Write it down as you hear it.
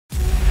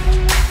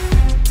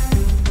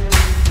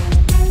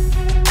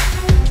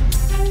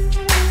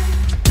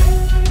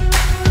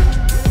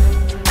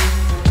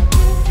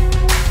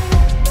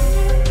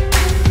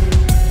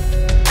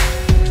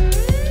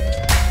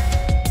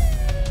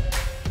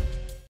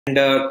And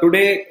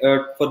today,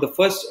 for the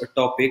first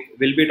topic,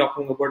 we'll be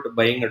talking about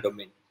buying a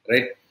domain,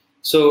 right?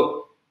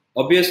 So,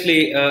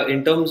 obviously,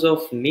 in terms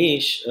of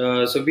niche,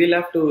 so we'll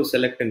have to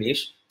select a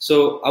niche.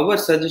 So, our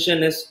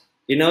suggestion is,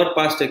 in our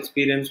past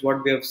experience,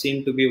 what we have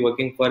seen to be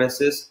working for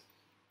us is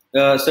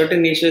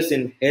certain niches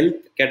in health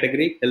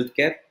category,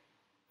 healthcare,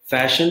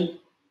 fashion,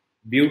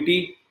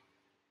 beauty,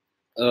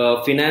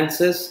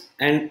 finances,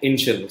 and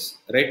insurance,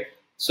 right?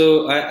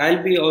 So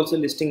I'll be also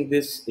listing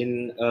this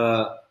in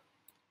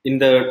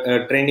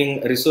the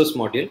training resource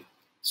module.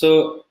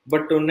 So,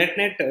 but to net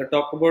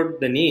talk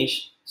about the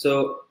niche.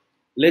 So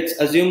let's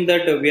assume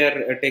that we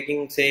are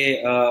taking,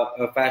 say,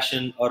 a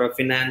fashion or a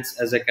finance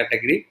as a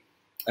category,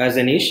 as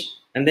a niche,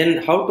 and then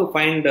how to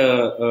find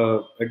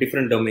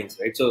different domains,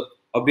 right? So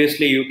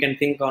obviously you can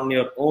think on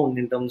your own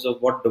in terms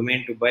of what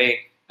domain to buy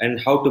and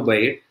how to buy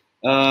it.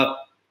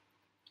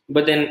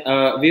 But then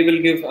we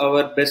will give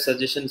our best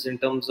suggestions in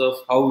terms of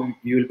how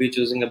you will be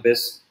choosing a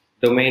best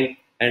domain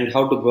and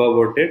how to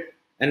go about it.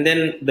 And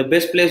then the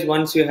best place,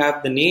 once you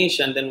have the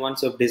niche and then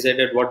once you've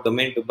decided what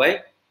domain to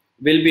buy,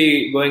 we'll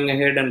be going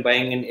ahead and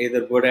buying in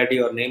either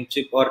GoDaddy or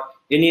Namecheap or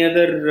any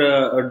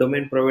other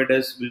domain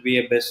providers will be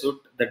a best suit.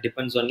 That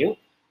depends on you.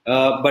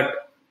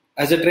 But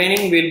as a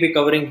training, we'll be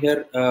covering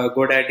here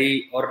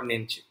GoDaddy or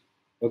Namecheap.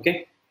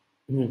 Okay.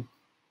 Mhm.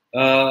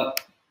 Uh,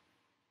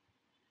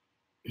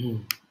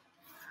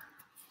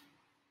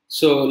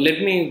 So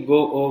let me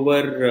go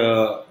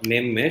over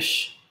name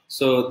mesh.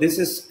 So this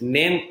is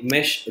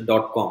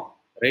namemesh.com,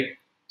 right?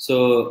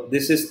 So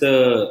this is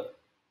the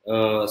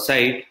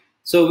site.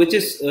 So which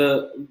is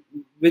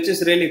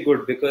really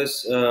good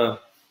because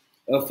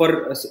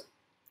for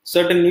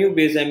certain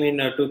newbies, I mean,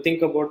 to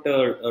think about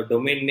a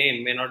domain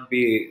name may not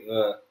be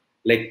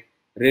like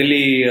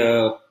really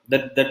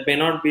that may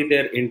not be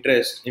their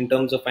interest in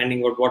terms of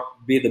finding out what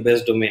be the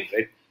best domain,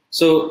 right?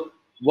 So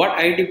what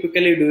I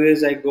typically do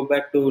is I go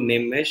back to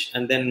name mesh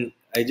and then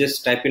I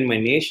just type in my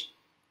niche,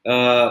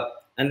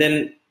 and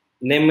then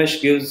name mesh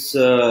gives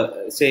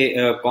say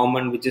a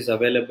common which is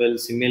available,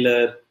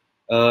 similar,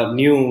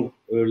 new,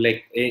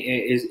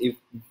 is if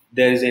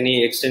there is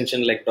any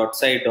extension like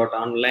 .site,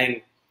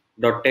 .online,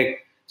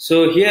 .tech.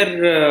 So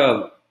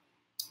here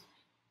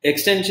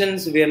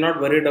extensions we are not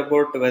worried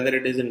about whether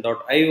it is in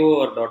 .io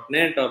or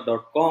 .net or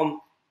 .com,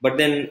 but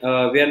then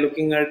we are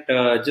looking at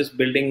just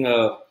building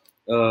a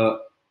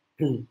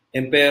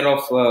empire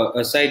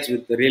of sites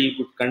with really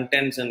good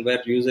contents and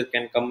where user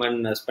can come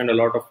and spend a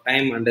lot of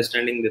time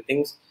understanding the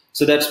things.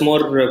 So that's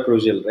more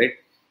crucial, right?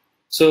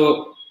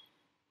 So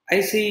I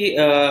see.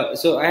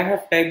 So I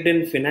have typed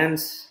in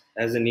finance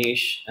as a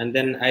niche, and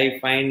then I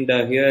find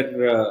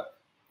here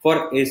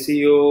for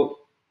SEO,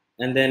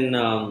 and then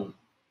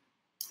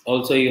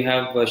also you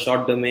have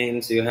short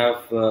domains, you have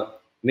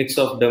mix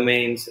of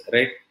domains,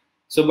 right?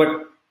 So,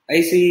 but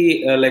I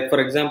see, like for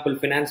example,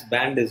 finance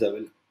band is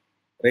available,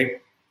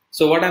 right?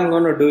 So what I'm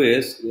going to do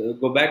is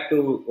go back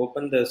to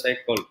open the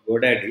site called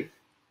GoDaddy.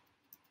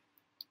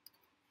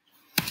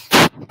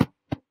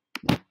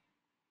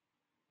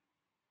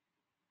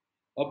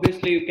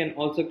 Obviously, you can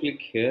also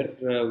click here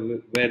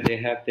where they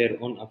have their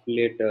own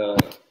affiliate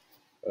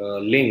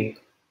link.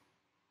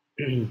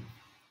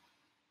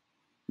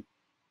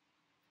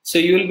 So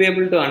you will be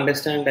able to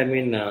understand. I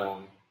mean,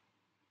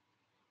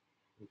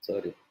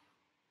 sorry,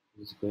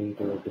 it's going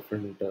to a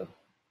different.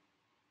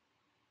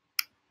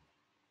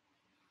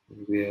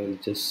 We'll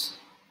just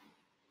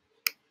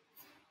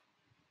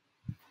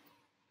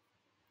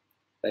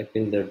type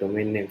in the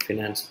domain name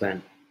finance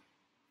band.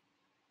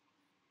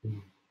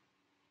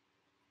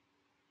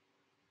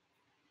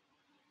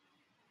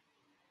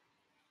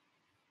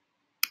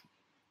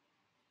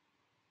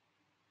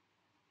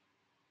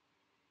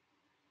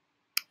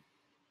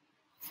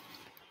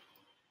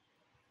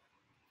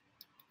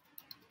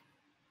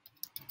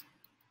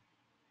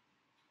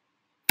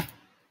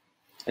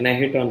 And I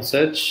hit on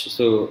search.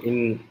 So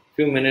in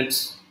few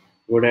minutes,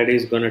 GoDaddy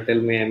is going to tell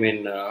me, I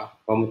mean, how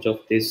much of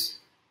this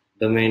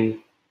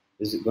domain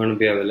is going to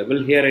be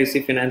available. Here I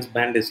see finance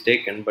band is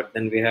taken, but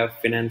then we have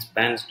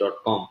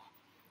financebands.com,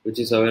 which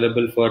is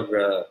available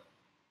for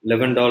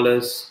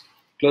 $11,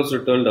 close to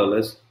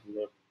 $12,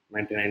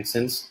 99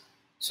 cents.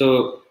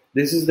 So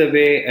this is the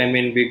way, I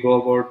mean, we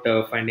go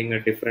about finding a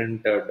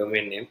different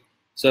domain name.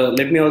 So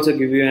let me also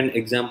give you an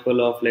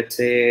example of, let's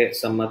say,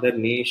 some other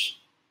niche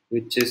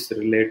which is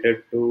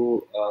related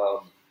to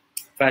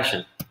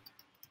fashion,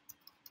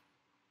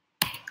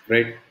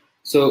 right?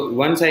 So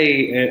once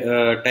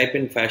I type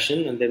in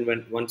fashion and then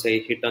once I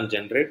hit on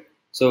generate,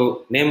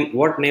 so name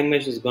what name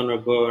mesh is gonna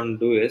go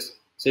and do is,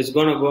 so it's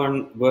gonna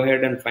go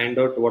ahead and find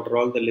out what are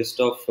all the list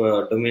of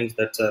domains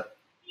that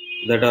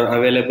are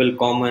available,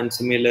 common,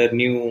 similar,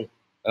 new.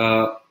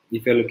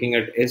 If you're looking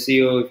at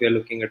SEO, if you're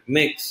looking at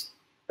mix,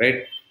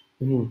 right?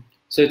 Mhm.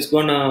 So it's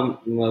gonna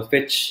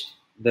fetch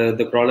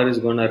the crawler is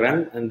gonna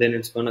run, and then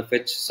it's gonna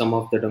fetch some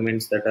of the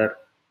domains that are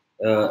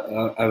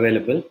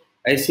available.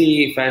 I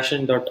see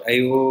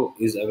fashion.io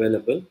is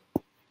available.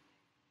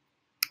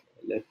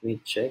 Let me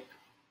check.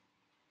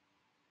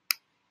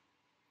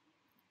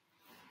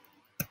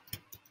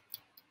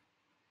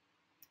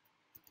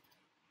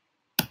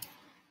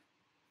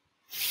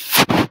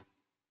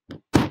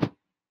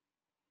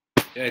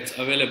 Yeah, it's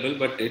available,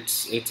 but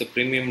it's a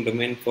premium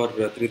domain for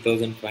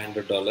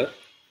 $3,500.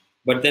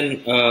 But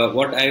then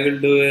what I will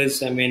do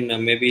is, I mean,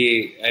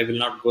 maybe I will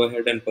not go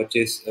ahead and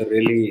purchase a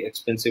really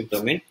expensive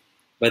domain,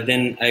 but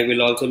then I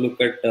will also look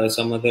at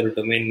some other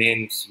domain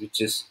names which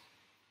is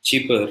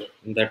cheaper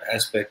in that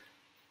aspect.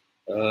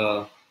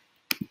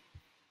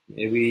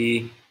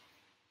 Maybe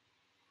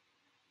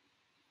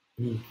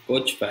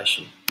Coach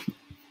Fashion.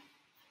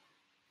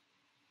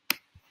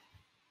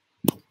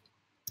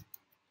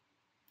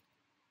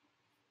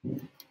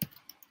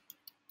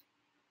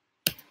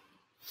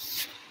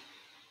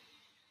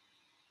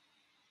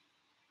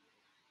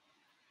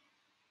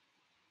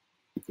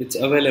 It's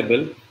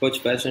available.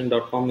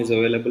 CoachFashion.com is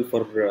available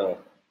for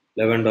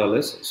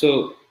 $11.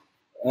 So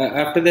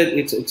after that,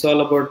 it's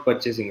all about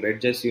purchasing, right?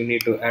 Just you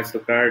need to add to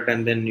cart,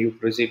 and then you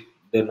proceed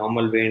the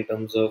normal way in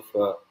terms of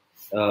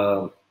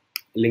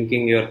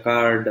linking your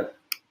card.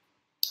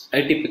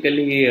 I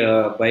typically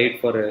buy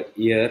it for a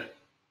year,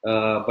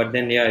 but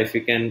then yeah, if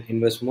you can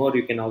invest more,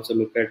 you can also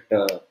look at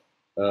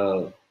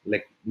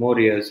like more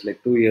years,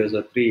 like 2 years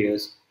or 3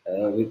 years,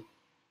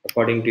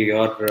 according to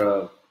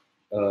your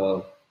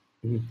uh,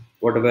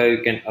 whatever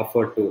you can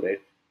afford to,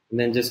 right? And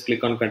then just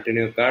click on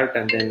continue cart,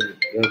 and then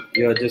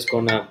you're just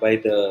gonna buy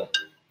the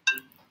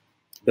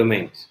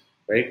domains,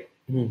 right?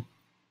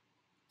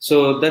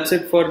 So that's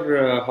it for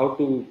how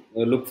to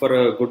look for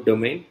a good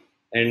domain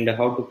and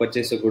how to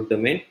purchase a good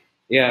domain.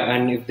 Yeah,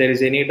 and if there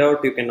is any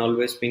doubt, you can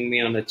always ping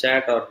me on the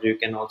chat, or you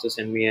can also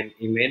send me an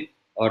email,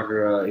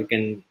 or you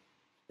can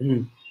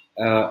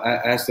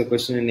ask the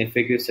question in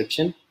FAQ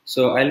section.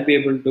 So I'll be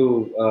able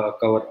to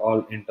cover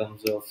all in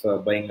terms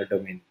of buying a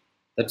domain.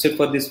 That's it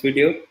for this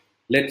video.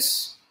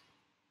 Let's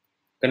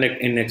connect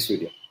in next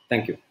video.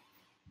 Thank you.